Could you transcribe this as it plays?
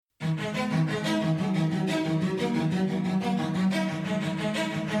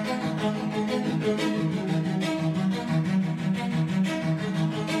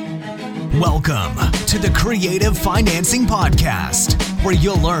Welcome to the Creative Financing Podcast, where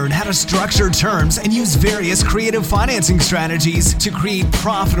you'll learn how to structure terms and use various creative financing strategies to create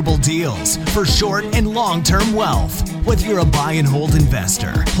profitable deals for short and long-term wealth. Whether you're a buy and hold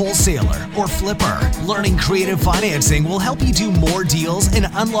investor, wholesaler, or flipper, learning creative financing will help you do more deals and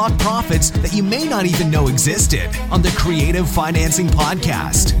unlock profits that you may not even know existed. On the Creative Financing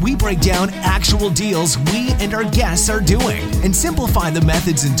Podcast, we break down actual deals we and our guests are doing and simplify the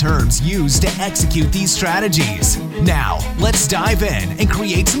methods and terms used to execute these strategies. Now, let's dive in and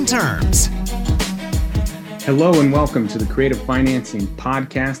create some terms. Hello and welcome to the Creative Financing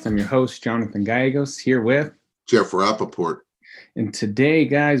Podcast. I'm your host, Jonathan Gallegos, here with Jeff Rappaport. And today,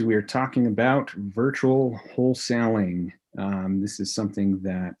 guys, we are talking about virtual wholesaling. This is something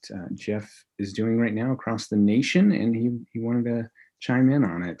that Jeff is doing right now across the nation, and he wanted to chime in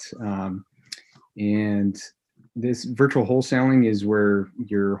on it. And this virtual wholesaling is where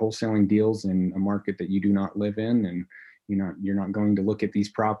you're wholesaling deals in a market that you do not live in, and you're not going to look at these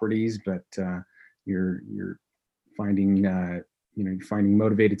properties, but you're finding you're finding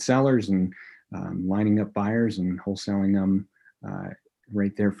motivated sellers and lining up buyers and wholesaling them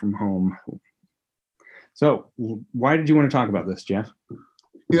right there from home. So, why did you want to talk about this, Jeff?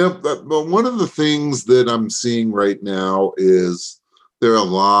 Yeah, well, one of the things that I'm seeing right now is there are a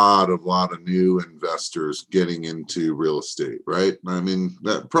lot of new investors getting into real estate, right? I mean,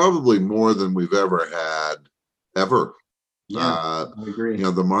 that probably more than we've ever had, ever. Yeah, I agree.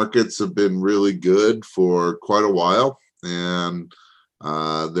 The markets have been really good for quite a while, and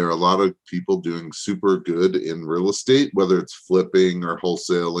there are a lot of people doing super good in real estate, whether it's flipping or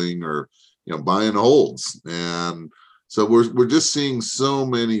wholesaling or buying holds. And so we're just seeing so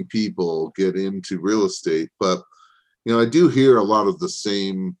many people get into real estate, but I do hear a lot of the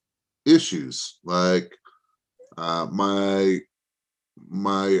same issues, like I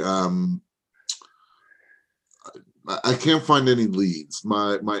can't find any leads.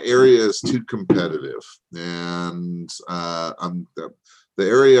 My area is too competitive, and the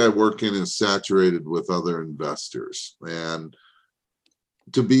area I work in is saturated with other investors. And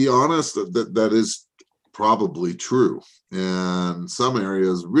to be honest, that is probably true. And some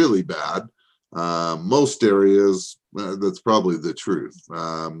areas really bad. Most areas, that's probably the truth.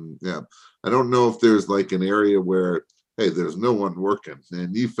 I don't know if there's like an area where, hey, there's no one working,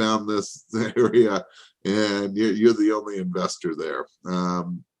 and you found this area, and you're the only investor there.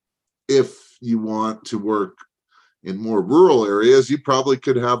 If you want to work in more rural areas, you probably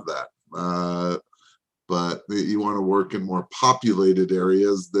could have that. But you want to work in more populated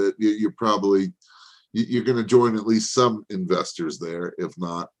areas, that you're going to join at least some investors there, if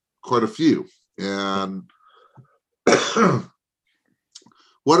not quite a few. And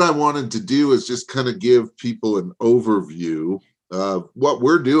what I wanted to do is just kind of give people an overview of what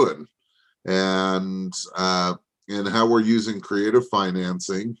we're doing and how we're using creative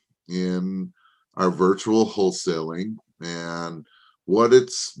financing in our virtual wholesaling and what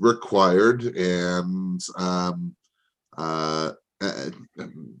it's required.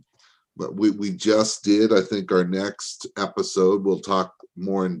 But we just did, I think our next episode, we'll talk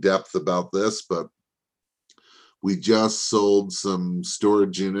more in depth about this, but we just sold some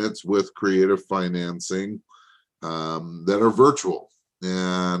storage units with creative financing that are virtual.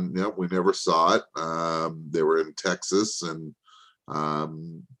 And we never saw it. They were in Texas, and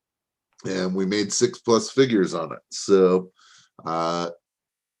we made 6+ figures on it. So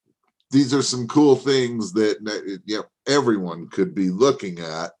these are some cool things that everyone could be looking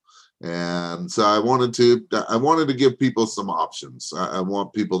at. And so I wanted to give people some options. I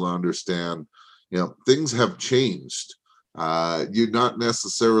want people to understand, things have changed. You're not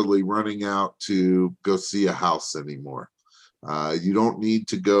necessarily running out to go see a house anymore. You don't need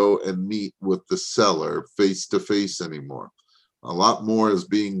to go and meet with the seller face to face anymore. A lot more is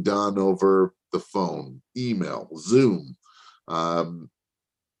being done over the phone, email, Zoom. And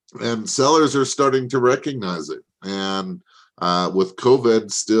sellers are starting to recognize it. And with COVID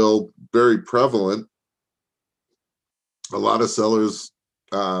still very prevalent, a lot of sellers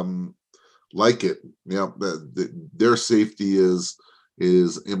like it. Their safety is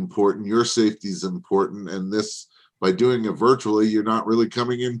important. Your safety is important, and this, by doing it virtually, you're not really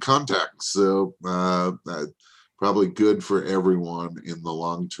coming in contact. So probably good for everyone in the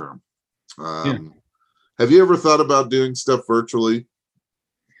long term. Have you ever thought about doing stuff virtually?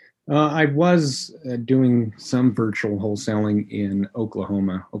 I was doing some virtual wholesaling in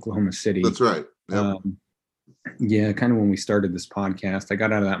Oklahoma City. That's right. Yep. Kind of when we started this podcast, I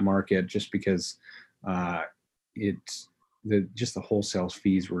got out of that market just because the wholesale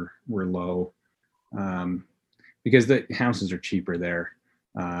fees were low, because the houses are cheaper there.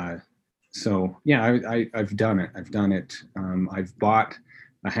 So yeah, I've done it. I've done it. I've bought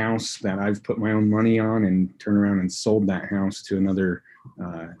a house that I've put my own money on and turned around and sold that house to another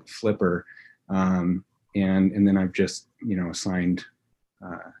flipper. And then I've just, signed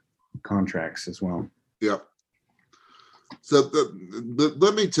contracts as well. Yeah. So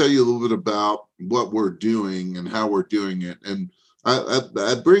let me tell you a little bit about what we're doing and how we're doing it. And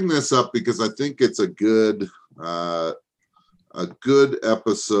I bring this up because I think it's a good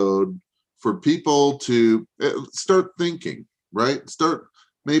episode for people to start thinking, right? Start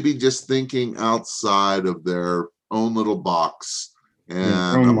maybe just thinking outside of their own little box. And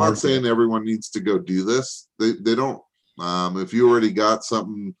I'm not saying everyone needs to go do this. They don't. If you already got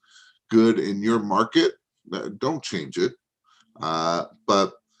something good in your market, don't change it.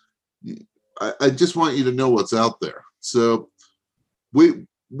 But I just want you to know what's out there. So we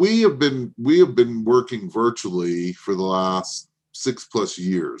have been working virtually for the last 6+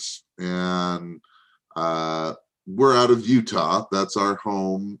 years, and we're out of Utah. That's our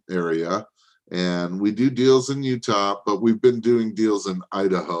home area, and we do deals in Utah, but we've been doing deals in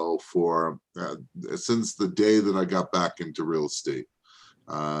Idaho for since the day that I got back into real estate.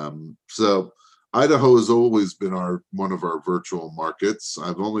 So Idaho has always been one of our virtual markets.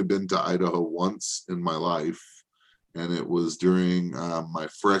 I've only been to Idaho once in my life, and it was during my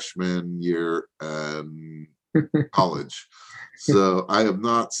freshman year in college. So I have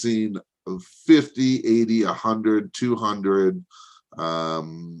not seen 50, 80, 100, 200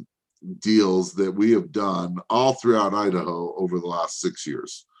 deals that we have done all throughout Idaho over the last 6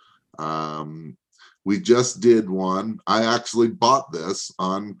 years. We just did one. I actually bought this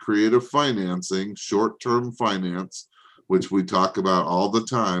on creative financing, short-term finance, which we talk about all the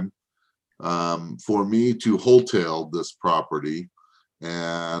time, for me to wholesale this property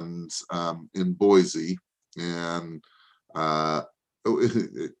and in Boise. And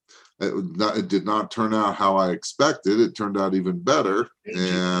it did not turn out how I expected. It turned out even better.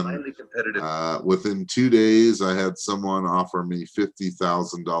 And within 2 days, I had someone offer me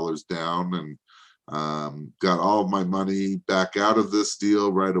 $50,000 down, and got all of my money back out of this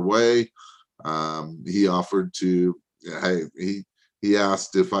deal right away. He offered to, he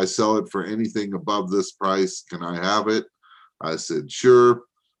asked if I sell it for anything above this price, can I have it? I said, sure.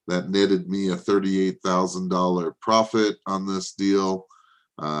 That netted me a $38,000 profit on this deal.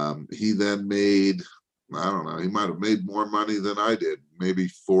 He then made, I don't know, he might have made more money than I did, maybe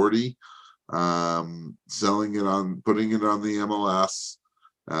 40, selling it on, putting it on the MLS.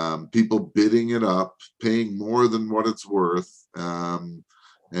 People bidding it up, paying more than what it's worth. And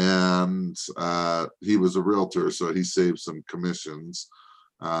he was a realtor, so he saved some commissions.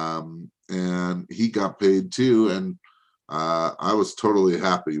 And he got paid too. And I was totally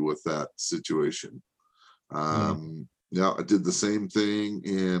happy with that situation. Yeah, I did the same thing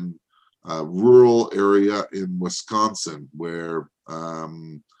in a rural area in Wisconsin, where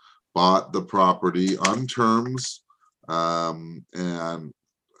bought the property on terms, and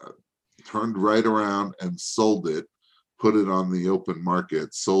turned right around and sold it, put it on the open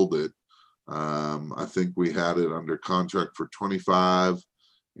market, sold it. I think we had it under contract for 25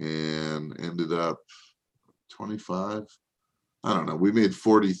 and ended up 25. I don't know. We made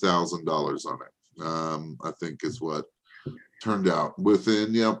 $40,000 on it. I think is what turned out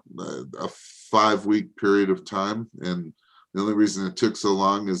within a 5-week period of time. And the only reason it took so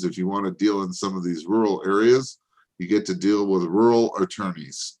long is if you want to deal in some of these rural areas, you get to deal with rural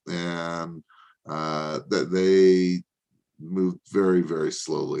attorneys, and that they moved very, very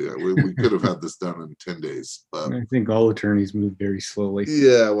slowly. We could have had this done in 10 days. But I think all attorneys move very slowly.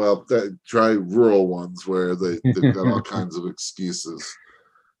 Yeah, well, try rural ones where they've got all kinds of excuses.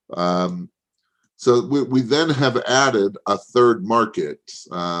 So we then have added a third market,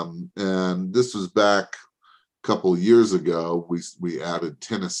 and this was back a couple years ago. We added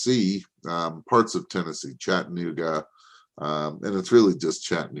Tennessee, parts of Tennessee, Chattanooga, and it's really just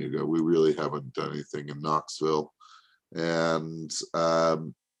Chattanooga. We really haven't done anything in Knoxville, and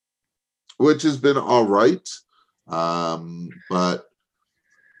which has been all right. But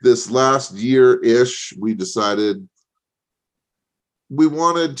this last year-ish, we decided we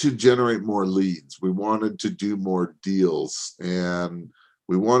wanted to generate more leads. We wanted to do more deals, and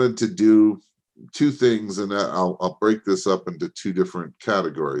we wanted to do two things. And I'll break this up into two different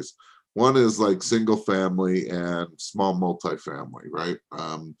categories. One is like single family and small multifamily, right?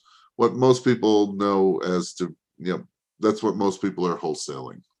 What most people know as to, that's what most people are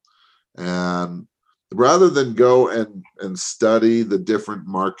wholesaling. And rather than go and study the different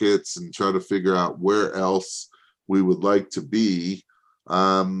markets and try to figure out where else we would like to be,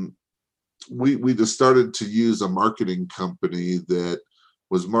 we just started to use a marketing company that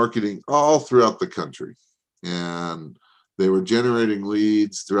was marketing all throughout the country, and they were generating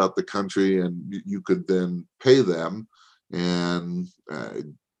leads throughout the country, and you could then pay them, and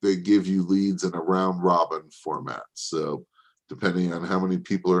they give you leads in a round robin format. So depending on how many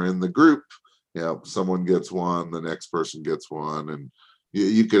people are in the group, someone gets one, the next person gets one, and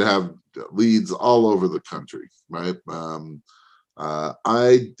you could have leads all over the country, right?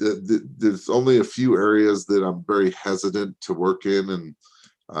 There's only a few areas that I'm very hesitant to work in, and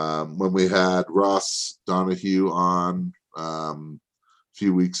when we had Ross Donahue on a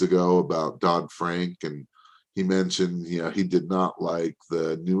few weeks ago about Dodd-Frank, and he mentioned he did not like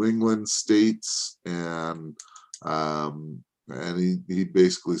the New England states, and he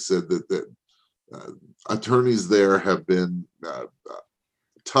basically said that attorneys there have been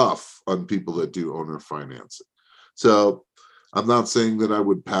tough on people that do owner financing. So I'm not saying that I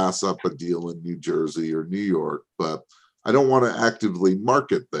would pass up a deal in New Jersey or New York, but I don't want to actively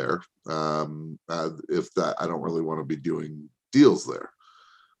market there if that I don't really want to be doing deals there.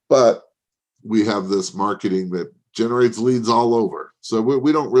 But we have this marketing that generates leads all over. So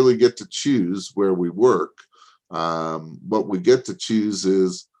we don't really get to choose where we work. What we get to choose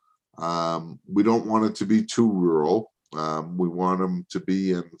is we don't want it to be too rural. We want them to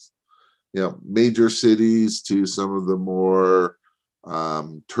be in major cities to some of the more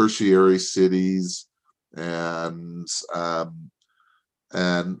tertiary cities, and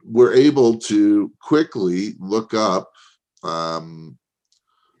we're able to quickly look up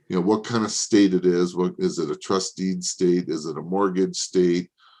what kind of state it is. What is it? A trust deed state? Is it a mortgage state?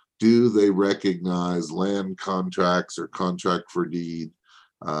 Do they recognize land contracts or contract for deed?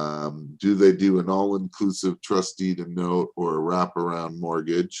 Do they do an all-inclusive trust deed and note or a wraparound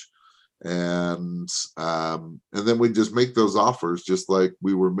mortgage? And then we just make those offers just like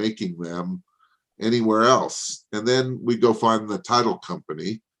we were making them anywhere else. And then we go find the title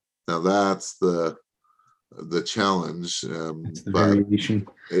company. Now that's the challenge. That's the but variation.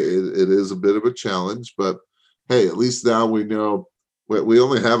 it is a bit of a challenge, but hey, at least now we know. We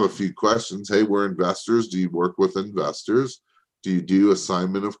only have a few questions. Hey, we're investors. Do you work with investors? Do you do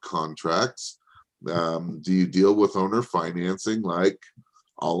assignment of contracts? Do you deal with owner financing, like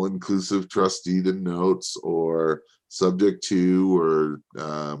all-inclusive trust deed and notes, or subject to, or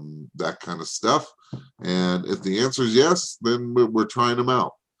that kind of stuff? And if the answer is yes, then we're trying them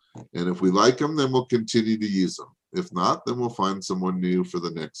out. And if we like them, then we'll continue to use them. If not, then we'll find someone new for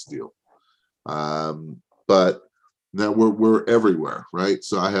the next deal. But now we're everywhere, right?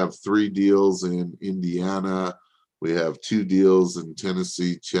 So I have 3 deals in Indiana. We have 2 deals in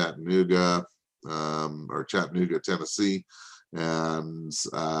Tennessee, Chattanooga, Tennessee. And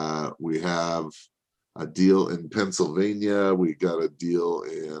we have a deal in Pennsylvania. We got a deal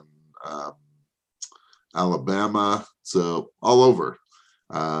in Alabama. So all over.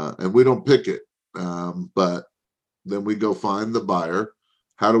 And we don't pick it. But then we go find the buyer.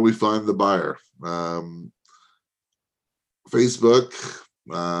 How do we find the buyer? Facebook,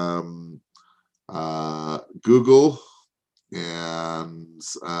 Google, and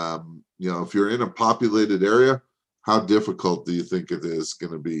if you're in a populated area, how difficult do you think it is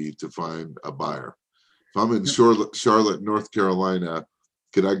going to be to find a buyer? If I'm in Charlotte, North Carolina,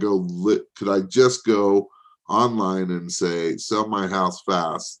 could I just go online and say, sell my house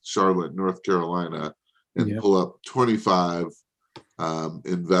fast, Charlotte, North Carolina, and pull up 25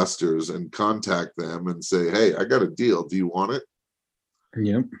 investors and contact them and say, hey, I got a deal. Do you want it?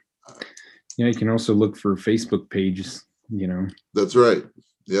 Yep. Yeah, you can also look for Facebook pages, That's right.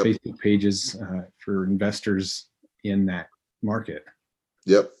 Yep. Facebook pages for investors in that market.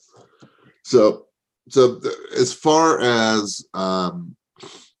 Yep. So as far as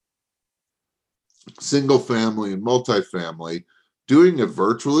single family and multifamily, doing it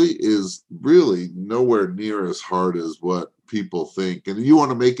virtually is really nowhere near as hard as what people think. And you want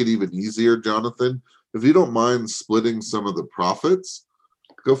to make it even easier, Jonathan, if you don't mind splitting some of the profits,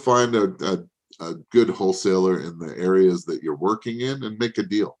 go find a good wholesaler in the areas that you're working in and make a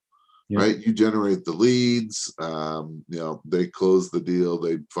deal. Yep. Right? You generate the leads, they close the deal,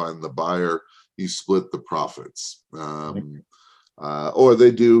 they find the buyer, you split the profits. Or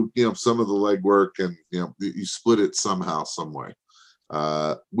they do, some of the legwork, and you split it somehow, some way.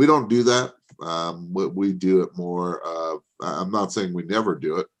 We don't do that. We do it more of, I'm not saying we never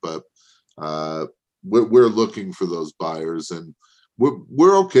do it, but we're looking for those buyers, and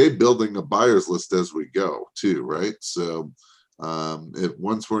we're okay building a buyers list as we go too, right? So if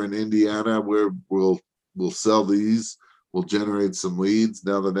once we're in Indiana, we'll sell these, we'll generate some leads.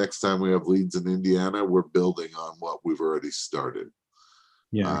 Now the next time we have leads in Indiana, we're building on what we've already started.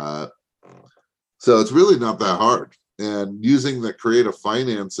 So it's really not that hard. and using the creative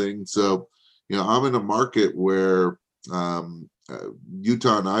financing. So, I'm in a market where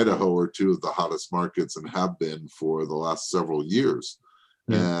Utah and Idaho are two of the hottest markets and have been for the last several years.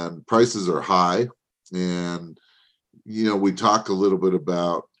 Yeah. And prices are high. And, we talk a little bit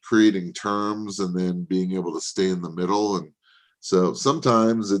about creating terms and then being able to stay in the middle. And so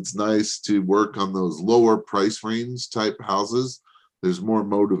sometimes it's nice to work on those lower price range type houses. There's more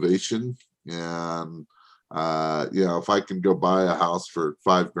motivation. And, if I can go buy a house for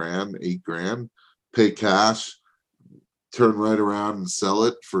 $5,000, $8,000, pay cash, turn right around and sell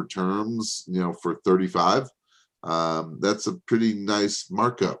it for terms, for 35, that's a pretty nice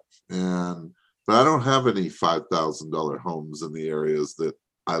markup. But I don't have any $5,000 homes in the areas that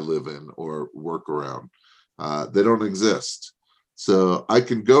I live in or work around. They don't exist. So I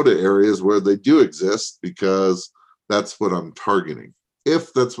can go to areas where they do exist because that's what I'm targeting.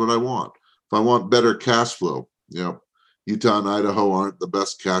 If that's what I want. If I want better cash flow, Utah and Idaho aren't the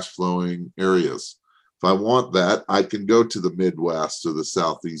best cash flowing areas. If I want that, I can go to the Midwest or the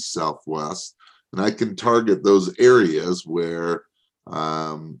Southeast, Southwest, and I can target those areas where,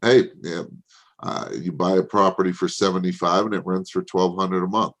 you buy a property for $75 and it rents for $1,200 a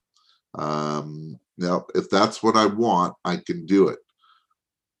month. Now, if that's what I want, I can do it.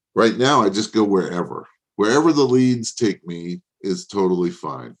 Right now, I just go wherever the leads take me is totally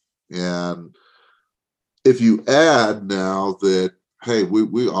fine. And if you add now that, hey,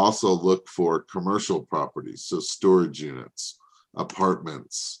 we also look for commercial properties, so storage units,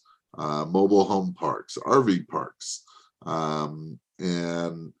 apartments, mobile home parks, RV parks,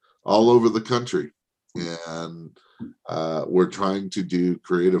 and all over the country. And we're trying to do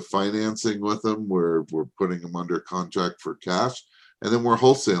creative financing with them. We're putting them under contract for cash, and then we're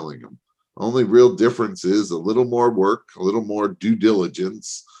wholesaling them. Only real difference is a little more work, a little more due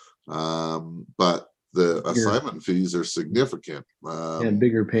diligence, but the assignment fees are significant.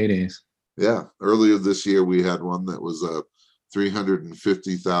 Bigger paydays. Yeah. Earlier this year, we had one that was a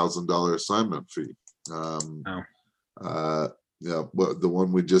 $350,000 assignment fee. Wow. The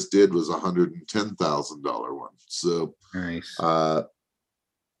one we just did was $110,000 one. So nice.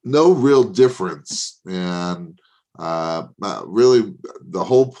 No real difference. And really, the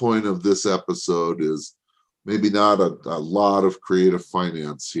whole point of this episode is maybe not a lot of creative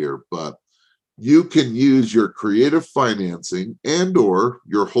finance here, but you can use your creative financing and or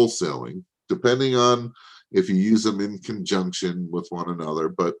your wholesaling, depending on if you use them in conjunction with one another.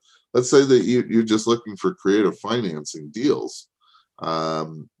 But let's say that you're just looking for creative financing deals.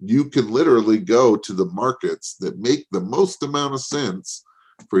 You can literally go to the markets that make the most amount of sense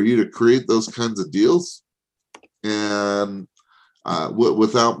for you to create those kinds of deals, and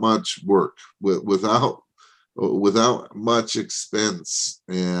without much work, without much expense,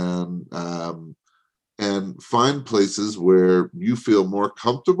 and find places where you feel more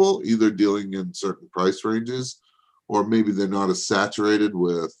comfortable either dealing in certain price ranges, or maybe they're not as saturated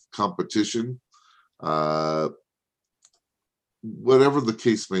with competition, whatever the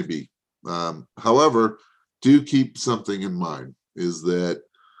case may be. However, do keep something in mind, is that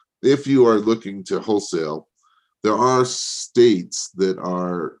if you are looking to wholesale, there are states that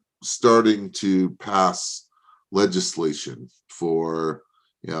are starting to pass legislation for,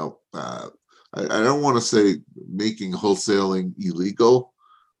 I don't want to say making wholesaling illegal,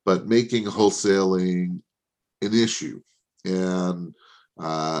 but making wholesaling an issue. And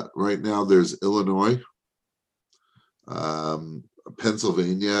right now there's Illinois.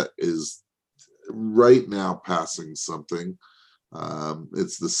 Pennsylvania is right now passing something.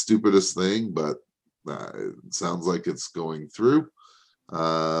 It's the stupidest thing, but it sounds like it's going through.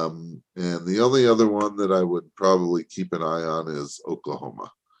 And the only other one that I would probably keep an eye on is Oklahoma.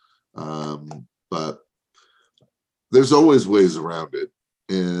 But there's always ways around it.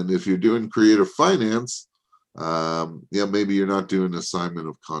 And if you're doing creative finance, maybe you're not doing assignment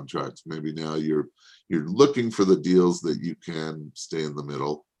of contracts. Maybe now you're looking for the deals that you can stay in the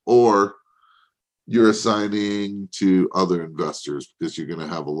middle, or you're assigning to other investors because you're going to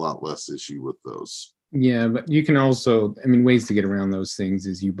have a lot less issue with those. Yeah, but you can also, ways to get around those things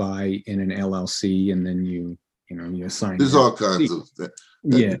is you buy in an LLC and then you assign. There's all kinds of things.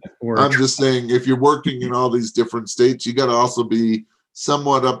 Yeah. I'm just saying, if you're working in all these different states, you got to also be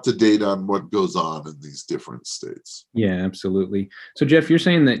somewhat up to date on what goes on in these different states. Yeah, absolutely. So Jeff, you're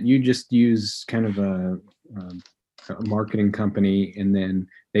saying that you just use kind of a marketing company, and then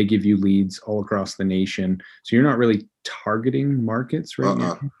they give you leads all across the nation. So you're not really targeting markets right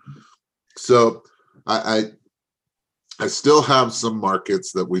now? So I still have some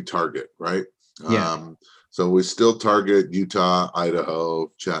markets that we target, right? Yeah. So we still target Utah, Idaho,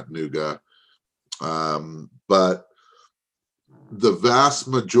 Chattanooga. But the vast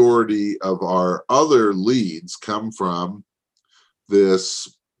majority of our other leads come from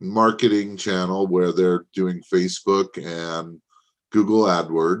this marketing channel where they're doing Facebook and Google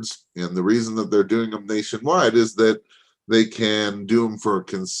AdWords. And the reason that they're doing them nationwide is that they can do them for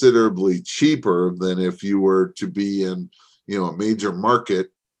considerably cheaper than if you were to be in, a major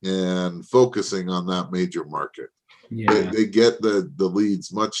market and focusing on that major market. Yeah. They get the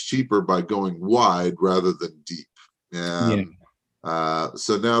leads much cheaper by going wide rather than deep. And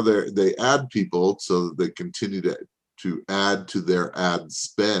so now they add people so that they continue to add to their ad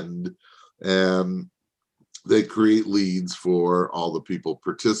spend, and they create leads for all the people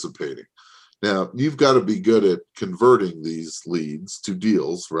participating. Now, you've got to be good at converting these leads to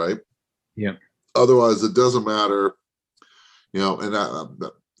deals, right? Yeah. Otherwise, it doesn't matter,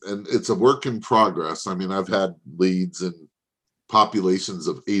 and it's a work in progress. I mean, I've had leads in populations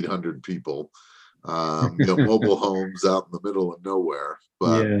of 800 people, mobile homes out in the middle of nowhere.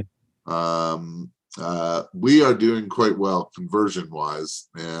 But we are doing quite well conversion wise,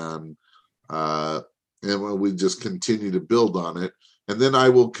 and we just continue to build on it. And then I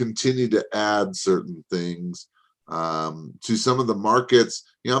will continue to add certain things to some of the markets.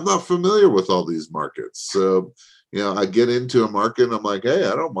 I'm not familiar with all these markets, so I get into a market and I'm like, hey,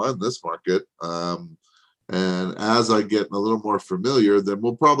 I don't mind this market. And as I get a little more familiar, then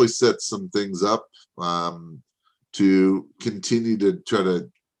we'll probably set some things up to continue to try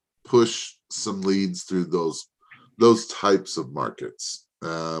to push some leads through those types of markets.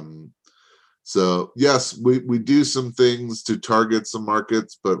 So yes, we do some things to target some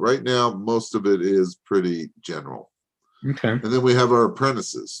markets, but right now most of it is pretty general. Okay. And then we have our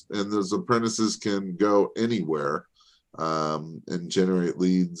apprentices, and those apprentices can go anywhere and generate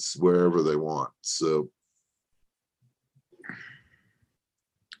leads wherever they want. So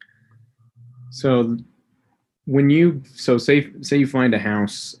when you say you find a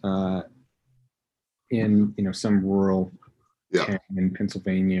house in some rural town in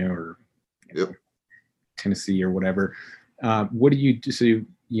Pennsylvania or Tennessee or whatever, what do you do? So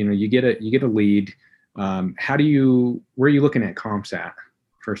you get a lead. Where are you looking at comps at,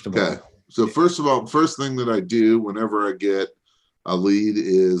 first of all? So first of all, first thing that I do whenever I get a lead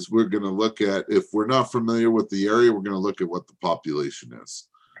is we're going to look at, if we're not familiar with the area, we're going to look at what the population is.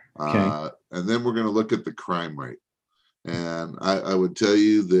 And then we're going to look at the crime rate. And I would tell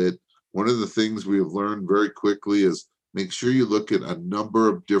you that one of the things we have learned very quickly is make sure you look at a number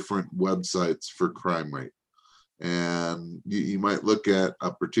of different websites for crime rate. And you might look at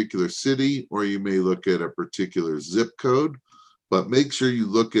a particular city, or you may look at a particular zip code, but make sure you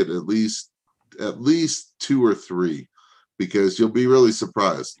look at least 2 or 3, because you'll be really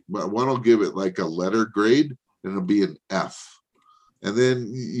surprised. One will give it like a letter grade and it'll be an F. And then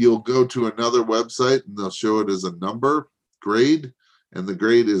you'll go to another website and they'll show it as a number grade, and the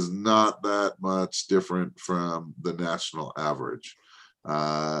grade is not that much different from the national average.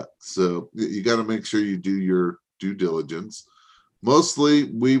 So you got to make sure you do your due diligence. Mostly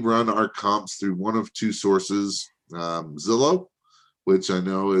we run our comps through one of 2 sources, Zillow, which I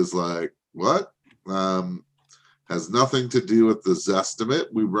know is like, what? Has nothing to do with the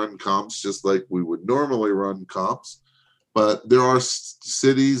Zestimate. We run comps just like we would normally run comps. But there are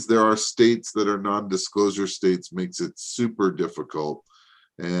cities, there are states that are non-disclosure states, makes it super difficult.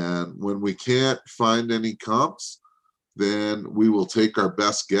 And when we can't find any comps, then we will take our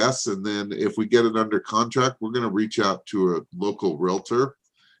best guess. And then if we get it under contract, we're going to reach out to a local realtor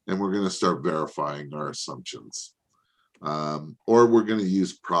and we're going to start verifying our assumptions. Or we're going to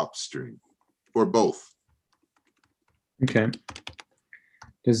use PropStream, or both. Okay.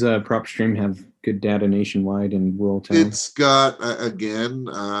 Does PropStream have good data nationwide in rural towns? It's got,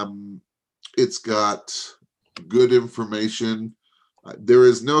 it's got good information. There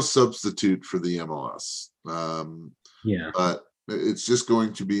is no substitute for the MLS. But it's just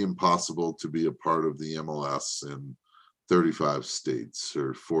going to be impossible to be a part of the MLS in 35 states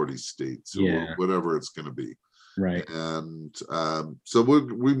or 40 states or whatever it's going to be. Right. And so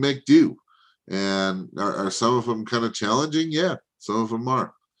we make do. And are some of them kind of challenging? Yeah, some of them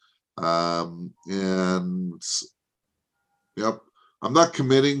are. And yep, I'm not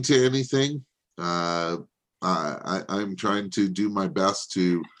committing to anything. I'm trying to do my best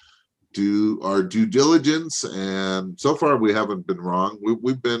to do our due diligence, and so far we haven't been wrong.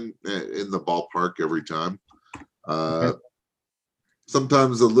 We've been in the ballpark every time.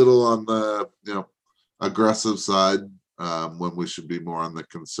 Sometimes a little on the aggressive side when we should be more on the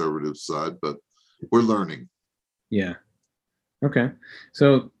conservative side, but we're learning. Yeah. Okay.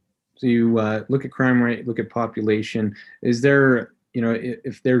 So you look at crime rate, look at population. Is there,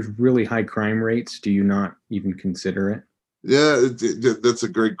 if there's really high crime rates, do you not even consider it? Yeah, that's a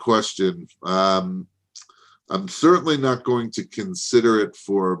great question. I'm certainly not going to consider it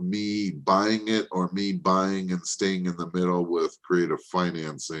for me buying it or me buying and staying in the middle with creative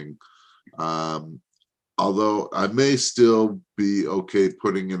financing. Um, Although I may still be okay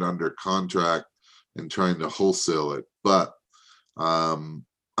putting it under contract and trying to wholesale it. But I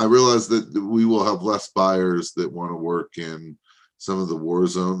realize that we will have less buyers that want to work in some of the war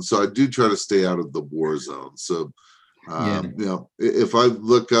zones. So I do try to stay out of the war zone. So, Yeah. if I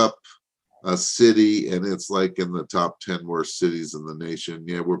look up a city and it's like in the top 10 worst cities in the nation,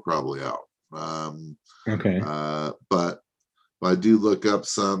 yeah, we're probably out. Okay. But I do look up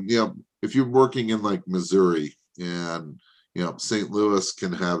some, if you're working in like Missouri and, St. Louis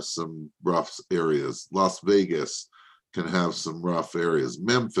can have some rough areas. Las Vegas can have some rough areas.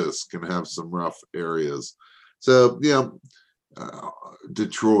 Memphis can have some rough areas. So,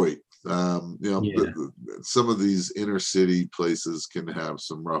 Detroit, Yeah. some of these inner city places can have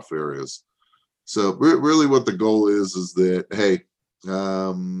some rough areas. So really what the goal is that, hey,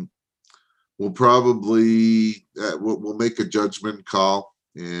 we'll probably we'll make a judgment call,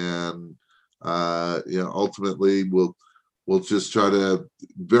 and ultimately we'll just try to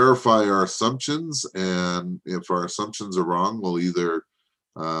verify our assumptions, and if our assumptions are wrong, we'll either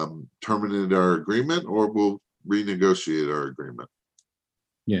terminate our agreement or we'll renegotiate our agreement.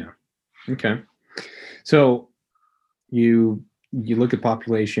 Yeah. Okay. So you look at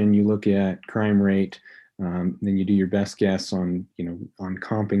population, you look at crime rate, then you do your best guess on on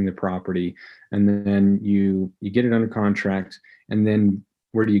comping the property, and then you get it under contract, and then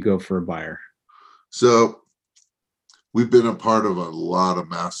where do you go for a buyer? So we've been a part of a lot of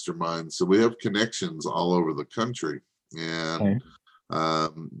masterminds, so we have connections all over the country, Okay.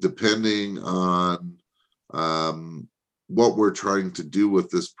 and depending on what we're trying to do with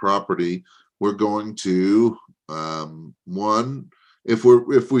this property, we're going to one, if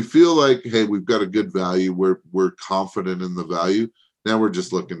we feel like, hey, we've got a good value, we're confident in the value, now we're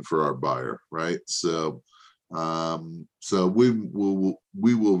just looking for our buyer, right? So we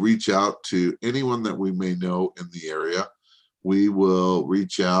will reach out to anyone that we may know in the area. We will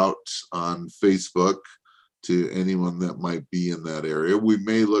reach out on Facebook to anyone that might be in that area. We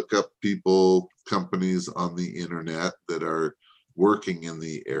may look up companies on the internet that are working in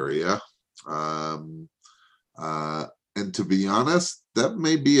the area. And to be honest, that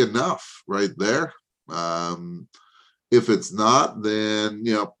may be enough right there. If it's not, then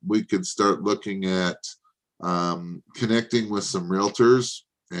we could start looking at connecting with some realtors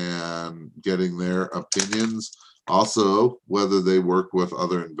and getting their opinions. Also, whether they work with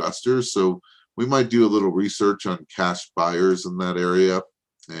other investors. So we might do a little research on cash buyers in that area,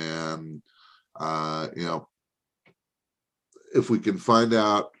 and if we can find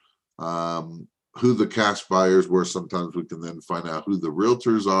out who the cash buyers were, sometimes we can then find out who the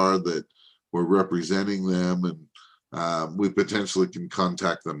realtors are that were representing them, and we potentially can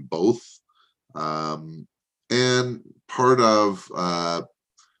contact them both. And part of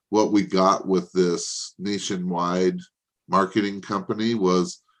what we got with this nationwide marketing company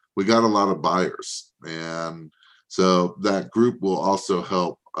was we got a lot of buyers, and so that group will also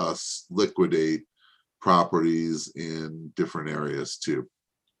help us liquidate properties in different areas too.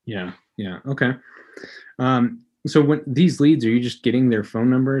 Yeah. Okay. So when these leads, are you just getting their phone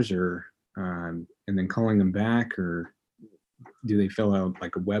numbers, or and then calling them back, or do they fill out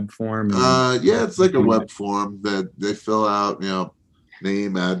like a web form? Yeah, it's like a web form that they fill out,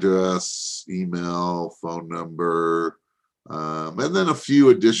 name, address, email, phone number, and then a few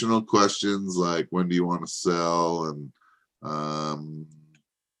additional questions like when do you want to sell, and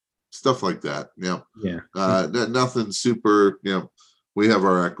stuff like that. Yeah. Nothing super. We have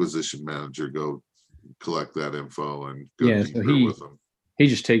our acquisition manager go collect that info and go Yeah. So deeper with them. he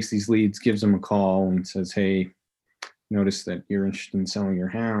just takes these leads, gives them a call, and says, "Hey, notice that you're interested in selling your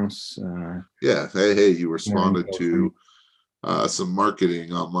house." Yeah. Hey, you responded info to some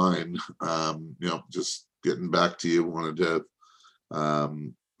marketing online. Just getting back to you. Wanted to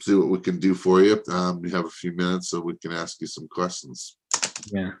see what we can do for you. We have a few minutes so we can ask you some questions.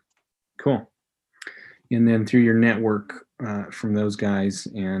 Yeah. Cool. And then through your network from those guys,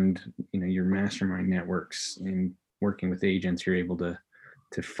 and your mastermind networks and working with agents, you're able to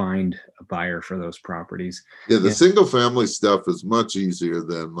find a buyer for those properties. Yeah, the single family stuff is much easier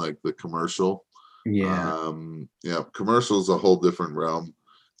than like the commercial. Yeah. Commercial is a whole different realm,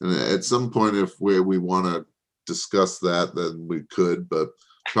 and at some point, if we want to discuss that, then we could, but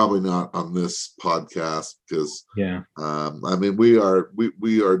probably not on this podcast, because we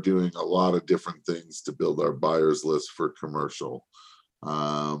are doing a lot of different things to build our buyers list for commercial.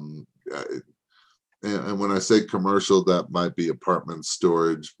 and when I say commercial, that might be apartment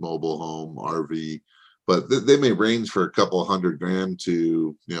storage, mobile home, RV, but they may range for a couple $100,000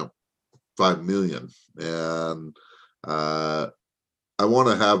 to 5 million. And I want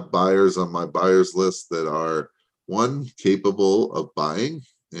to have buyers on my buyers list that are, one, capable of buying,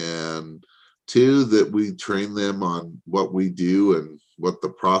 and two, that we train them on what we do and what the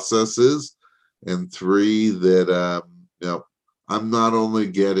process is, and three, that I'm not only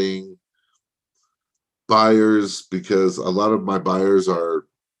getting buyers, because a lot of my buyers are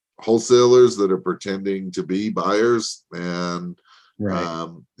wholesalers that are pretending to be buyers, and Right.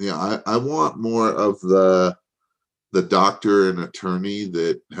 I want more of the doctor and attorney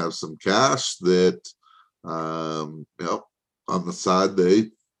that have some cash, that on the side they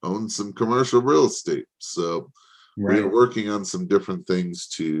own some commercial real estate. So we are Right. working on some different things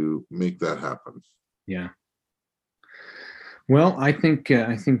to make that happen. Yeah. Well, I think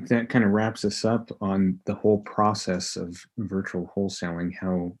that kind of wraps us up on the whole process of virtual wholesaling.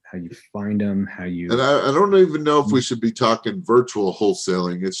 How you find them, how you. And I don't even know if we should be talking virtual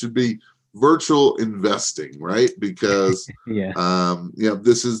wholesaling. It should be virtual investing, right? Because Yeah.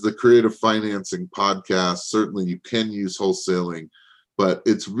 this is the Creative Financing Podcast. Certainly you can use wholesaling, but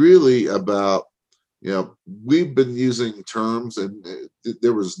it's really about, we've been using terms, and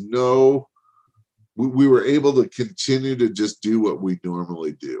there was no, we were able to continue to just do what we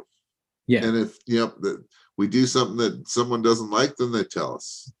normally do. Yeah. And if we do something that someone doesn't like, then they tell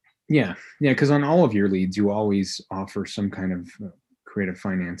us. Yeah. Yeah. Because on all of your leads, you always offer some kind of creative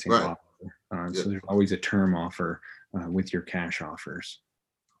financing Right. offer. Yeah. So there's always a term offer with your cash offers.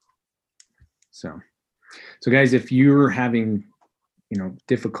 So guys, if you're having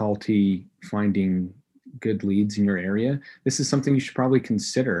difficulty finding good leads in your area, this is something you should probably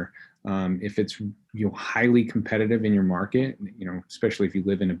consider. If it's highly competitive in your market, especially if you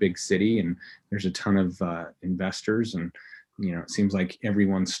live in a big city and there's a ton of investors, and it seems like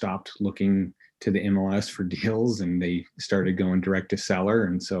everyone stopped looking to the MLS for deals and they started going direct to seller,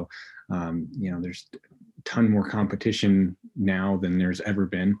 and so there's a ton more competition now than there's ever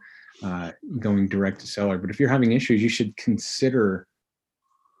been going direct to seller. But if you're having issues, you should consider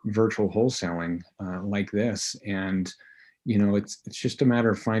virtual wholesaling like this. And it's just a matter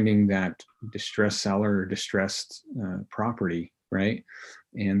of finding that distressed seller or distressed property, right?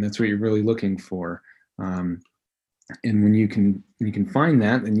 And that's what you're really looking for. And when you can find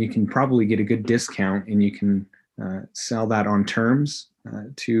that, then you can probably get a good discount, and you can sell that on terms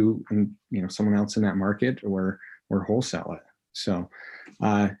to someone else in that market, or wholesale it. So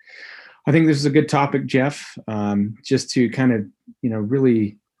I think this is a good topic, Jeff, just to kind of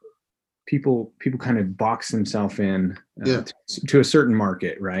really people kind of box themselves in to a certain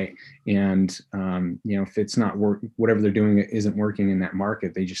market, right? And if it's not whatever they're doing isn't working in that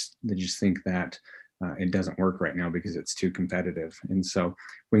market, they just think that it doesn't work right now because it's too competitive. And so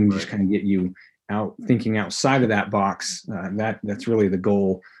we can just kind of get you out thinking outside of that box. That's really the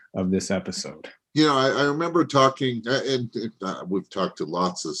goal of this episode. I remember talking, and we've talked to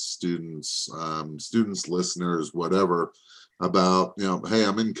lots of students, listeners, whatever, about, hey,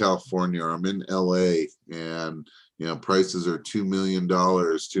 I'm in California, or I'm in LA, and, prices are $2 million,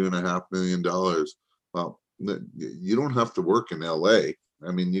 $2.5 million. Well, you don't have to work in LA.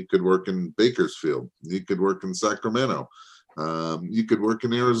 I mean, you could work in Bakersfield, you could work in Sacramento, you could work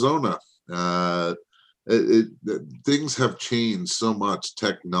in Arizona. Things have changed so much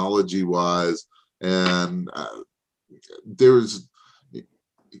technology wise, and there's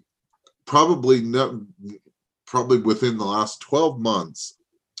probably within the last 12 months,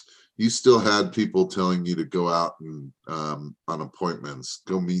 you still had people telling you to go out and on appointments,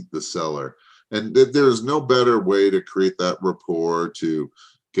 go meet the seller. And there's no better way to create that rapport, to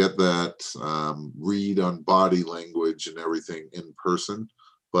get that read on body language and everything in person.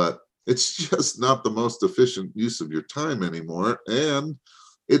 But it's just not the most efficient use of your time anymore. And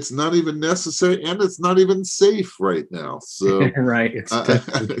it's not even necessary, and it's not even safe right now. So right, it's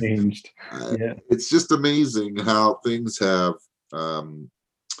definitely changed. Yeah, it's just amazing how things have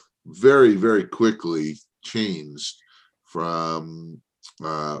very, very quickly changed from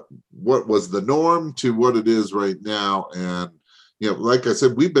what was the norm to what it is right now. And like I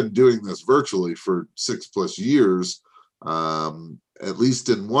said, we've been doing this virtually for 6+ years, at least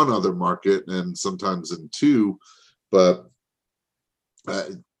in one other market, and sometimes in two. But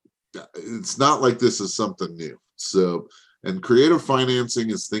it's not like this is something new. So, and creative financing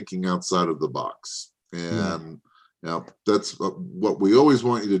is thinking outside of the box. And that's what we always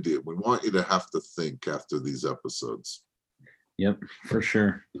want you to do. We want you to have to think after these episodes. Yep, for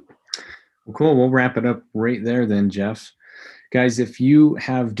sure. Well, cool. We'll wrap it up right there then, Jeff. guys, if you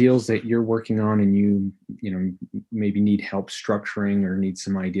have deals that you're working on and you maybe need help structuring or need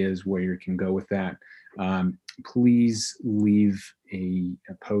some ideas where you can go with that, please leave a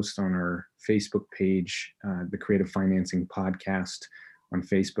post on our Facebook page, the Creative Financing Podcast on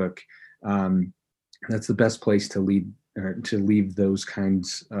Facebook. That's the best place to leave those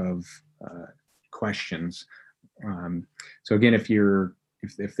kinds of questions. So again, if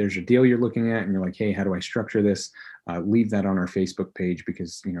there's a deal you're looking at and you're like, hey, how do I structure this? Leave that on our Facebook page,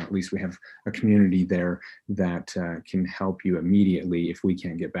 because at least we have a community there that can help you immediately if we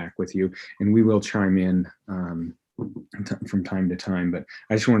can't get back with you, and we will chime in from time to time. But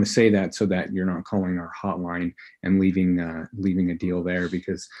I just want to say that so that you're not calling our hotline and leaving a deal there,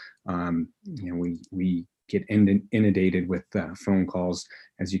 because we get inundated with phone calls,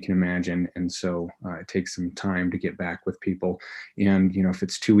 as you can imagine. And so it takes some time to get back with people. And, if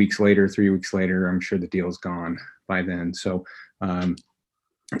it's 2 weeks later, 3 weeks later, I'm sure the deal's gone by then. So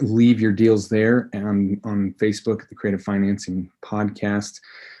leave your deals there on Facebook, the Creative Financing Podcast.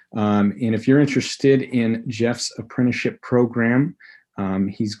 And if you're interested in Jeff's apprenticeship program,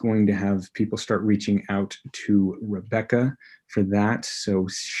 he's going to have people start reaching out to Rebecca for that. So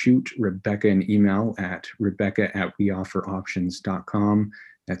shoot Rebecca an email at rebecca@weofferoptions.com.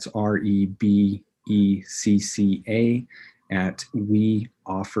 That's REBECCA at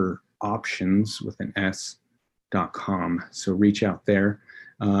weofferoptions with an S.com. So reach out there.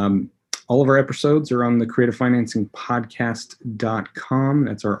 All of our episodes are on the creativefinancingpodcast.com.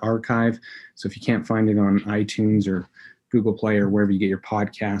 That's our archive. So if you can't find it on iTunes or Google Play or wherever you get your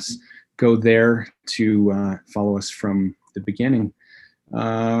podcasts, go there to follow us from the beginning.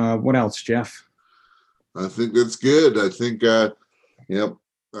 What else, Jeff? I think that's good. I think,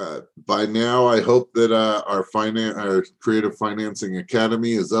 by now, I hope that our Creative Financing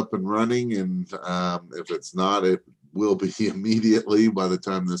Academy is up and running. And if it's not, it will be immediately by the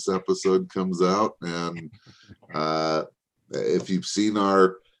time this episode comes out. And if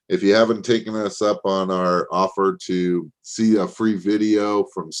you haven't taken us up on our offer to see a free video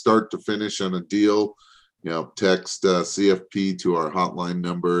from start to finish on a deal, text CFP to our hotline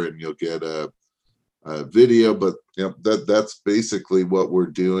number and you'll get a video. But that's basically what we're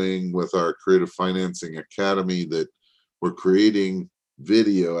doing with our Creative Financing Academy, that we're creating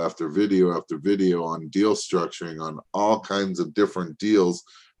video after video after video on deal structuring on all kinds of different deals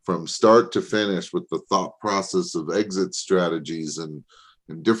from start to finish, with the thought process of exit strategies and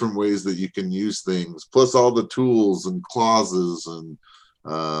different ways that you can use things, plus all the tools and clauses and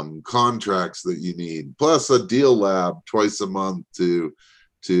contracts that you need, plus a deal lab twice a month to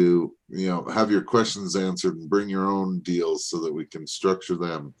have your questions answered and bring your own deals so that we can structure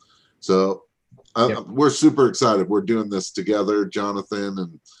them. So we're super excited. We're doing this together,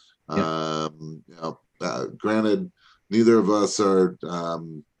 Jonathan, and granted, neither of us are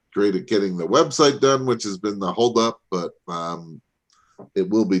great at getting the website done, which has been the holdup, but it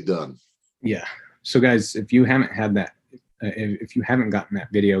will be done. Yeah. So guys, if you haven't had that, if you haven't gotten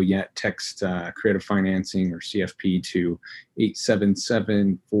that video yet, text Creative Financing or CFP to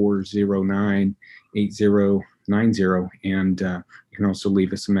 877-409-8090. And you can also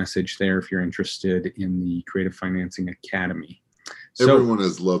leave us a message there if you're interested in the Creative Financing Academy. Everyone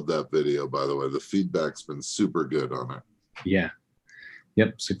has loved that video, by the way. The feedback's been super good on it. Yeah.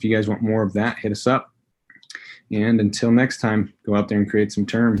 Yep. So if you guys want more of that, hit us up. And until next time, go out there and create some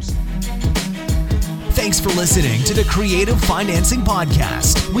terms. Thanks for listening to the Creative Financing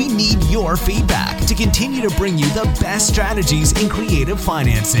Podcast. We need your feedback to continue to bring you the best strategies in creative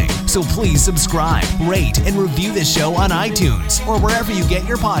financing. So please subscribe, rate, and review this show on iTunes or wherever you get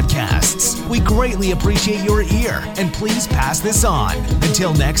your podcasts. We greatly appreciate your ear, and please pass this on.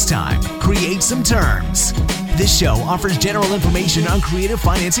 Until next time, create some terms. This show offers general information on creative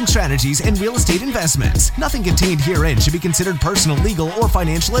financing strategies and real estate investments. Nothing contained herein should be considered personal, legal, or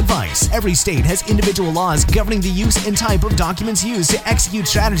financial advice. Every state has individual laws governing the use and type of documents used to execute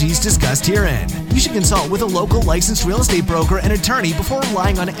strategies discussed herein. You should consult with a local licensed real estate broker and attorney before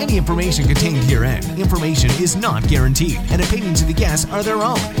relying on any information contained herein. Information is not guaranteed, and opinions of the guests are their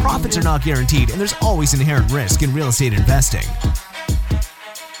own. Profits are not guaranteed, and there's always inherent risk in real estate investing.